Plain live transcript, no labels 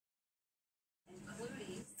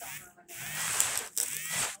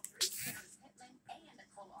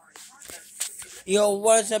Yo,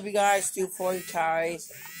 what's up, you guys? 240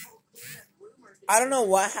 Ties. I don't know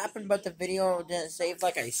what happened, but the video didn't save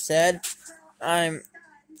like I said. I'm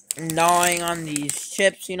gnawing on these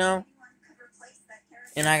chips, you know?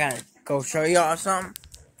 And I gotta go show y'all something.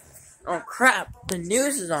 Oh crap, the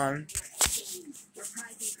news is on.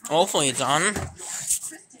 Hopefully it's on.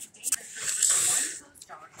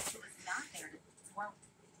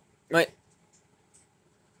 Wait.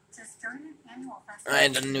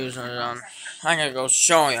 Alright, the news is on. I gotta go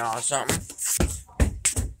show y'all something.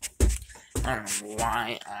 I don't know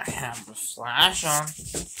why I have the flash on.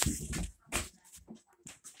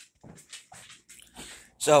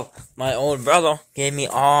 So, my old brother gave me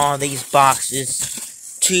all these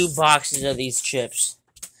boxes. 2 boxes of these chips.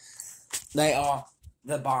 They are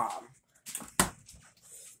the bomb.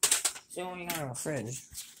 See what we got in the fridge.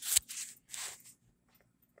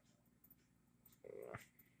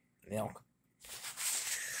 Milk.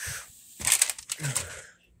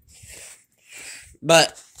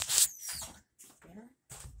 But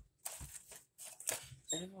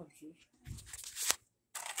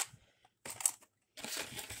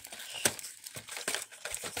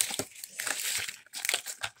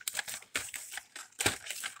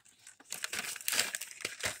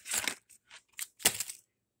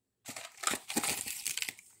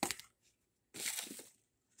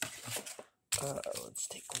let's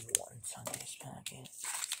take one Sunday's packet.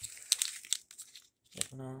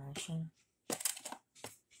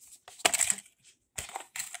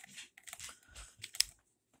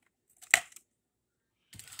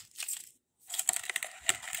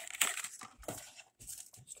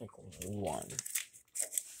 Let's take one.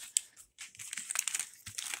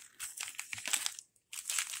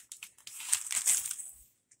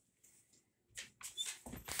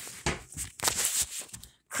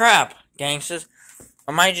 Crap, gangsters.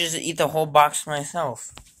 I might just eat the whole box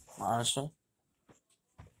myself, honestly.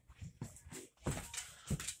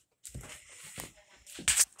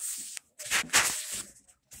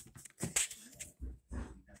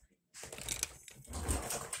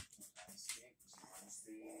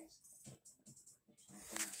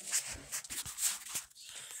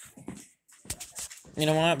 You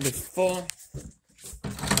know what?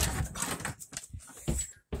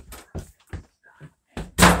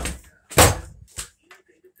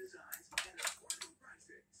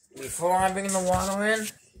 Before I bring the water in,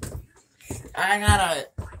 I gotta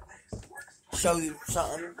show you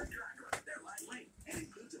something.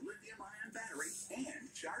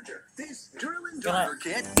 This drill and driver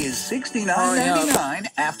kit is $69.99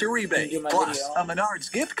 after rebate. Plus, a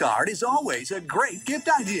Menards gift card is always a great gift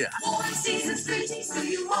idea.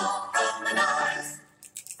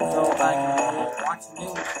 So I can watch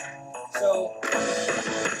news. So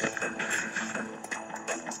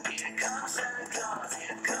here comes Santa Claus,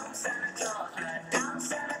 here comes Santa Claus, right down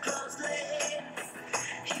Santa Claus Lane.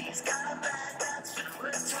 He's got a bag that's filled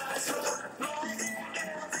with toys for boys and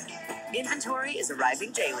girls again. Inventory is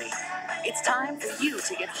arriving daily. It's time for you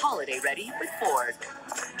to get holiday ready with Ford.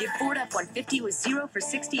 Give Ford F-150 with 0 for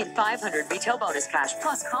 60 and 500 retail bonus cash,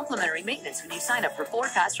 plus complimentary maintenance when you sign up for Ford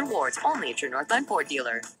Fast Rewards, only at your Northland Ford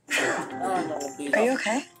dealer. Are you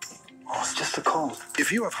okay? Oh, it's just a cold.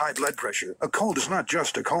 If you have high blood pressure, a cold is not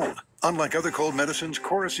just a cold. Unlike other cold medicines,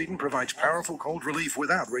 Coricidin provides powerful cold relief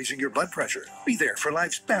without raising your blood pressure. Be there for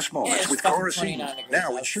life's best moments with Coricidin,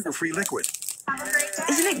 now in sugar-free liquid.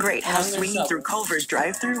 Isn't it great how swinging through Culver's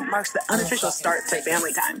drive-thru marks the unofficial start to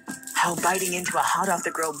family time? How biting into a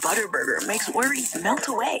hot-off-the-grill Butterburger makes worries melt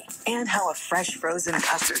away? And how a fresh frozen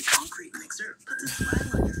custard concrete mixer puts a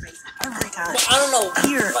smile on your face every time. I don't know.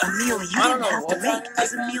 Here, a meal you didn't have to make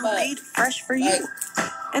is a meal made fresh for you.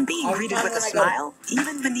 And being greeted with a smile,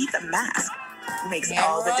 even beneath a mask, makes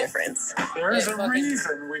all the difference. There's a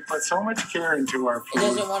reason we put so much care into our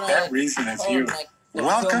food. That reason is you.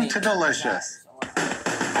 Welcome to Delicious.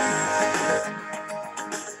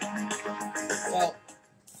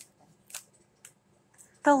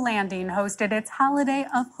 The Landing hosted its Holiday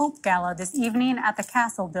of Hope Gala this evening at the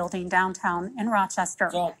Castle Building downtown in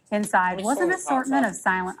Rochester. Inside was an assortment of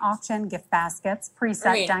silent auction gift baskets,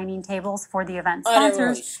 preset dining tables for the event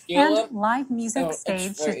sponsors, and live music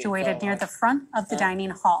stage situated near the front of the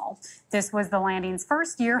dining hall. This was the Landing's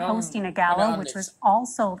first year hosting a gala, which was all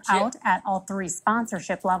sold out at all 3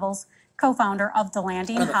 sponsorship levels. Co-founder of The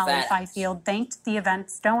Landing, Holly Fifield, thanked the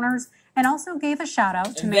event's donors and also gave a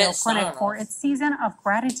shout-out to Mayo Clinic for its Season of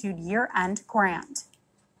Gratitude year-end grant.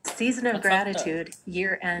 Season of Gratitude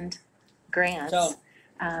year-end grants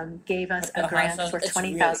gave us a grant for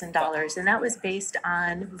 $20,000, and that was based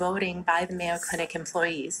on voting by the Mayo Clinic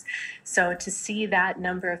employees. So to see that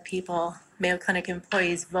number of people, Mayo Clinic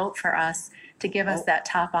employees, vote for us to give us that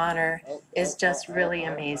top honor is just really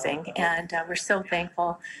amazing. And we're so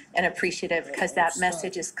thankful and appreciative because that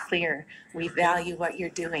message is clear. We value what you're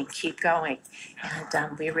doing. Keep going.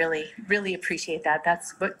 And we really, really appreciate that.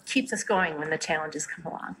 That's what keeps us going when the challenges come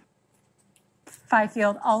along.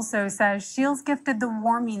 Fifield also says Shields gifted the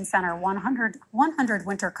Warming Center 100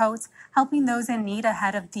 winter coats, helping those in need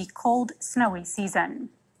ahead of the cold, snowy season.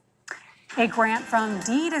 A grant from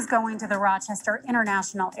DEED is going to the Rochester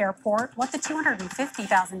International Airport. What the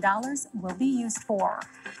 $250,000 will be used for.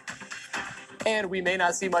 And we may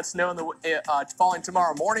not see much snow in the falling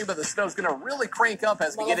tomorrow morning, but the snow is going to really crank up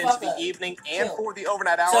as we get into the evening and for the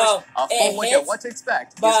overnight hours. So, a full look at what to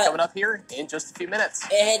expect is coming up here in just a few minutes.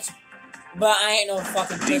 It hits, but I ain't no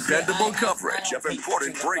fucking Dependable coverage of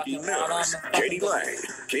important breaking news. Katie Lang,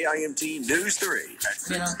 KIMT News 3 at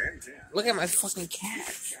 6 and 10. Look at my fucking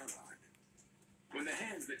cat.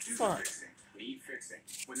 Fuck.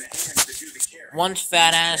 One's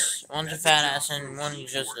fat ass, and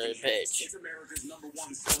one's just a bitch.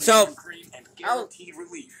 So,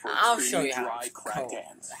 I'll show you how it's cold.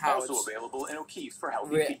 Also available in O'Keefe's for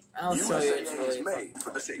healthy feet. I'll show you it's really made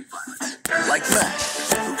for the safe pilots. Like Matt,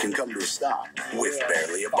 who can come to a stop with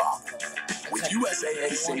barely a bop. With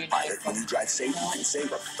USAA Safe Pilot, when you drive safe, you can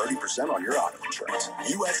save up to 30% on your auto insurance.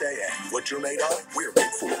 USAA, what you're made of, we're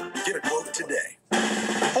made for. Get a quote today.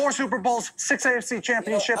 4 Super Bowls, 6 AFC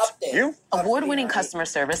championships. You? Award-winning customer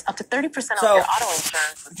service, up to 30% off your auto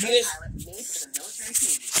insurance.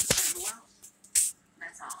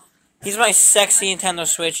 He's my sexy Nintendo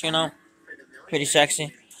Switch, you know? Pretty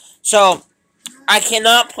sexy. So, I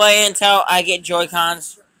cannot play until I get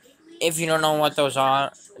Joy-Cons. If you don't know what those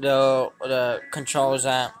are, the controls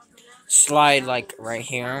that slide, like, right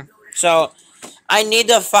here. So, I need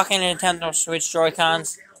the fucking Nintendo Switch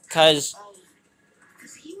Joy-Cons, because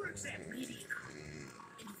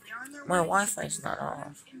my Wi-Fi's not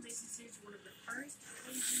off.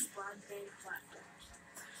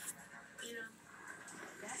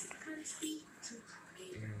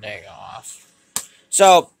 There you go, off.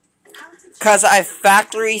 So, because I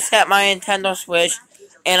factory set my Nintendo Switch,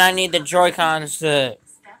 and I need the Joy-Cons to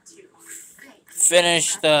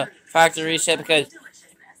finish the factory reset because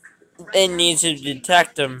it needs to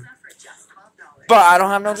detect them. But I don't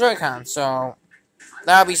have no Joy-Cons, so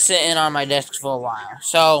that'll be sitting on my desk for a while.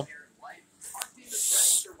 So,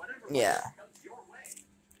 yeah.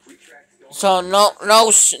 So no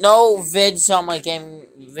vids on my game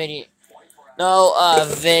video. No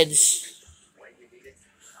vids.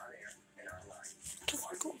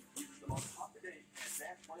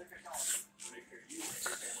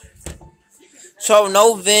 So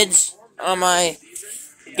no vids on my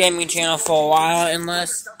gaming channel for a while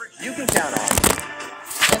unless you can count on.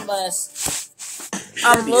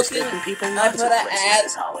 I'm looking. I put an ad.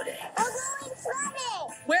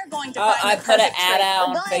 We're going to I put an ad out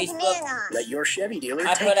on Facebook. Let your Chevy dealer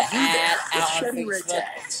I put an ad out on Chevy Red Facebook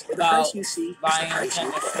Tags. about you see buying a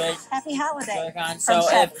Nintendo Switch. Happy holiday. So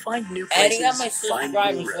if find new any of places, my find subscribers new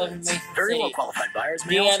live in roads. Mason Very well City, qualified buyers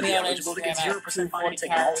may DM also me be on eligible to get Instagram 0% at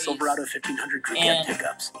financing on all 240 Silverado 1500 Crew and Cab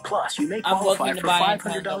pickups. Plus, you may I'm qualify looking to for buy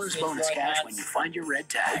 $500 bonus cash when you find your red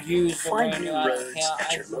tag. use the Find brand new new roads account.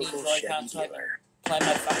 at I your just need local Joy-Con Chevy so I can dealer. play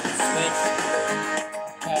my fucking Switch.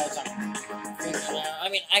 Because I'm figuring out. I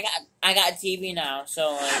mean, I got TV now,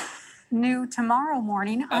 so like. New tomorrow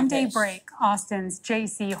morning on daybreak, Austin's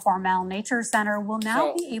J.C. Hormel Nature Center will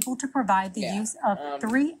now be able to provide the use of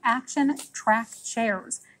 3 action track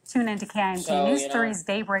chairs. Tune into KIMT News 3's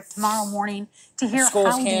Daybreak tomorrow morning to hear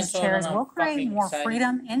how these chairs will create more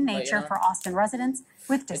freedom in nature for Austin residents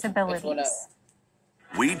with disabilities.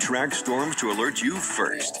 We track storms to alert you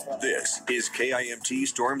first. This is KIMT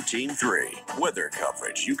Storm Team 3. Weather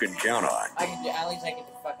coverage you can count on. At least I get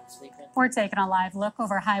to fucking sleep in. We're taking a live look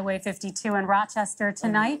over Highway 52 in Rochester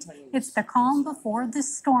tonight. It's the calm before the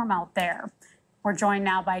storm out there. We're joined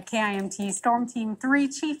now by KIMT Storm Team 3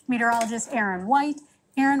 Chief Meteorologist Aaron White.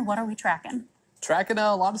 Aaron, what are we tracking? Tracking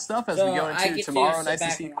a lot of stuff as we go into tomorrow. Nice to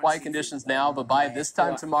see quiet conditions now, but by this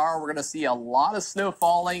time tomorrow, we're going to see a lot of snow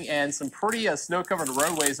falling and some pretty snow-covered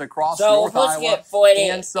roadways across North Iowa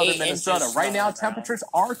and southern Minnesota. Right now, temperatures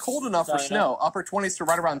are cold enough for snow. Upper 20s to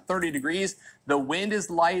right around 30 degrees. The wind is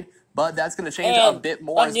light, but that's going to change a bit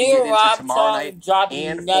more as we get into tomorrow night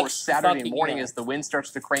and for Saturday morning as the wind starts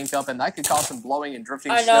to crank up, and that could cause some blowing and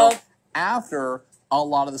drifting snow after a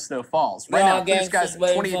lot of the snow falls. Right now, clear skies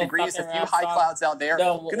 28 degrees, a few high clouds out there.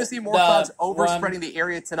 Going to see more clouds overspreading the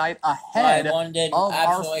area tonight ahead of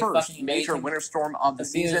our first major winter storm of the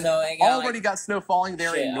season. Already got snow falling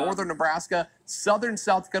there in northern Nebraska, southern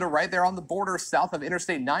South Dakota, right there on the border south of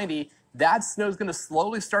Interstate 90. That snow is going to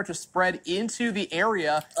slowly start to spread into the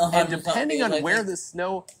area, and depending on where this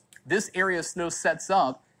area of snow sets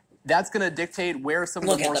up, that's going to dictate where some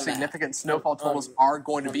of the more significant snowfall totals are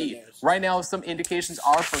going to be. Right now, some indications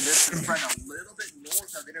are for this to spread a little bit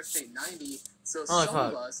north of Interstate 90, so some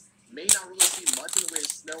of us may not really see much in the way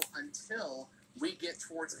of snow until we get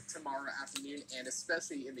towards tomorrow afternoon, and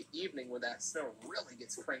especially in the evening when that snow really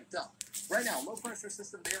gets cranked up. Right now, low pressure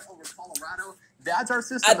system there over Colorado. That's our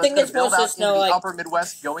system. That's going to build out into the upper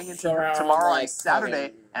Midwest going into tomorrow and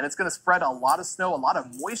Saturday, and it's going to spread a lot of snow, a lot of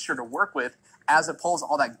moisture to work with as it pulls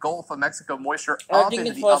all that Gulf of Mexico moisture up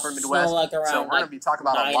into the upper Midwest. So we're going to be talking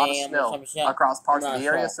about a lot of snow across parts of the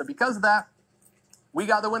area. So because of that, we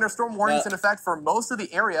got the winter storm warnings in effect for most of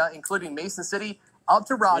the area, including Mason City up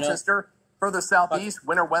to Rochester. Further southeast,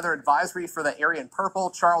 winter weather advisory for the area in purple,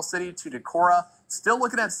 Charles City to Decorah. Still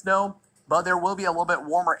looking at snow, but there will be a little bit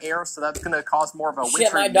warmer air, so that's going to cause more of a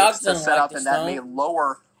wintry mix to set up, and that may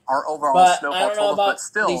lower our overall snowfall total, but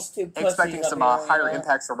still expecting some higher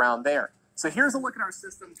impacts around there. So here's a look at our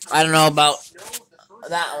system. I don't know about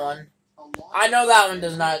that one. I know that one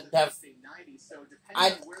does not.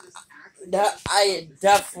 I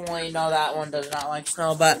definitely know that one does not like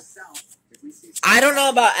snow, but I don't know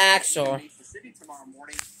about Axel.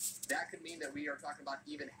 That could mean that we are talking about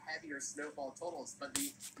even heavier snowfall totals, but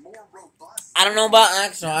the more robust. I don't know about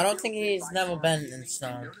Axel. I don't think he's never been in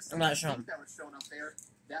snow. I'm not sure. That was shown up there.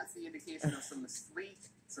 That's the indication of some sleet,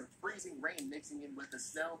 some freezing rain mixing in with the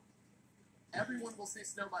snow. Everyone will see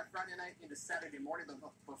snow by Friday night into Saturday morning.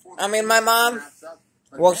 Before I mean, my mom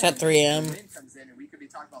works at 3 a.m. The wind comes in, and we could be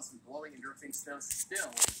talking about some blowing and drifting snow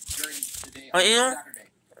still during the day on Saturday.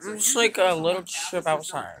 It's like a little trip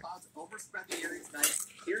outside. Overspread the area tonight.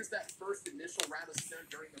 Here's that first initial round of snow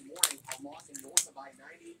during the morning along and north of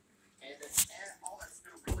I-90, and then all that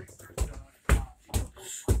snow really starts to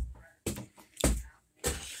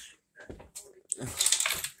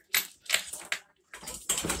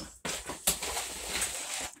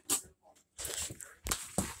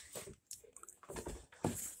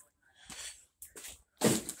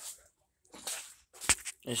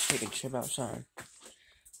Just take a trip outside.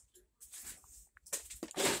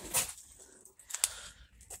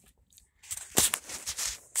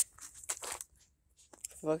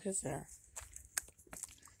 What is that?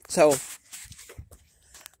 So,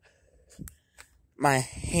 my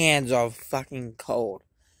hands are fucking cold.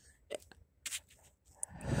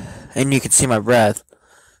 And you can see my breath.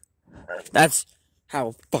 That's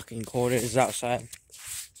how fucking cold it is outside.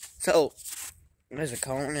 So, there's a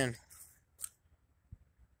cone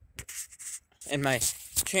and my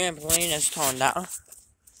trampoline is torn down.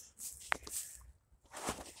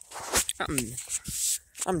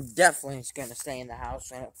 I'm definitely gonna stay in the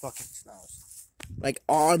house when it fucking snows. Like,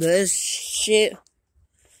 all this shit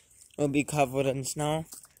will be covered in snow.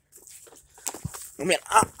 I mean,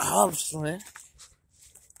 obviously.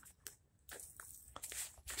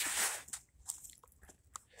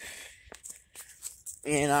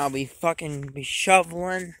 And I'll be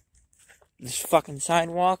shoveling this fucking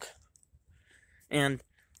sidewalk. And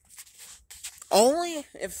only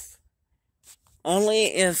if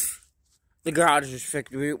the garage is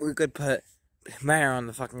fixed, we could put banner on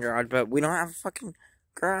the fucking garage, but we don't have a fucking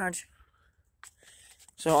garage.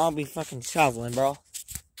 So I'll be fucking shoveling, bro.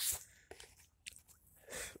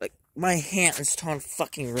 Like, my hand is turned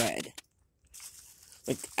fucking red.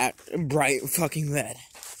 Like, bright fucking red.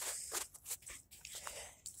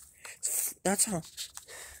 That's how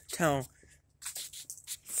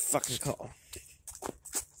fucking cold.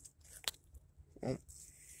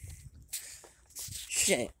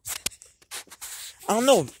 Shit. I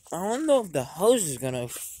don't know if the hose is gonna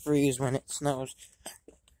freeze when it snows.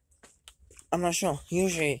 I'm not sure.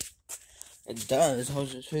 Usually it does.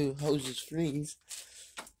 Hoses freeze.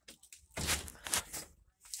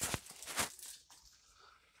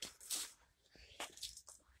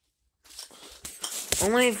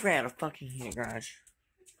 Only if we had a fucking heat garage.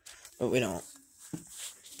 But we don't.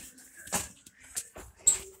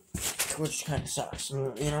 Which kind of sucks,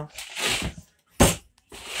 you know?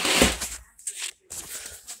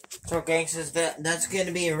 So, gangsters, that's going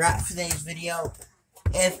to be a wrap for today's video.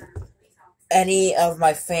 If any of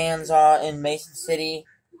my fans are in Mason City,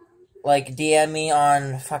 like, DM me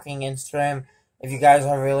on fucking Instagram if you guys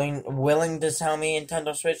are really willing to sell me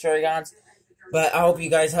Nintendo Switch Joy-Cons. But I hope you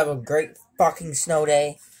guys have a great fucking snow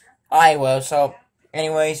day. I will, so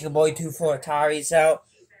Anyways, your boy 24 Tyrese out.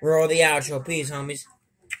 Roll the outro. Peace, homies.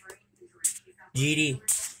 GD.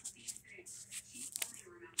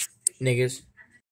 Niggas.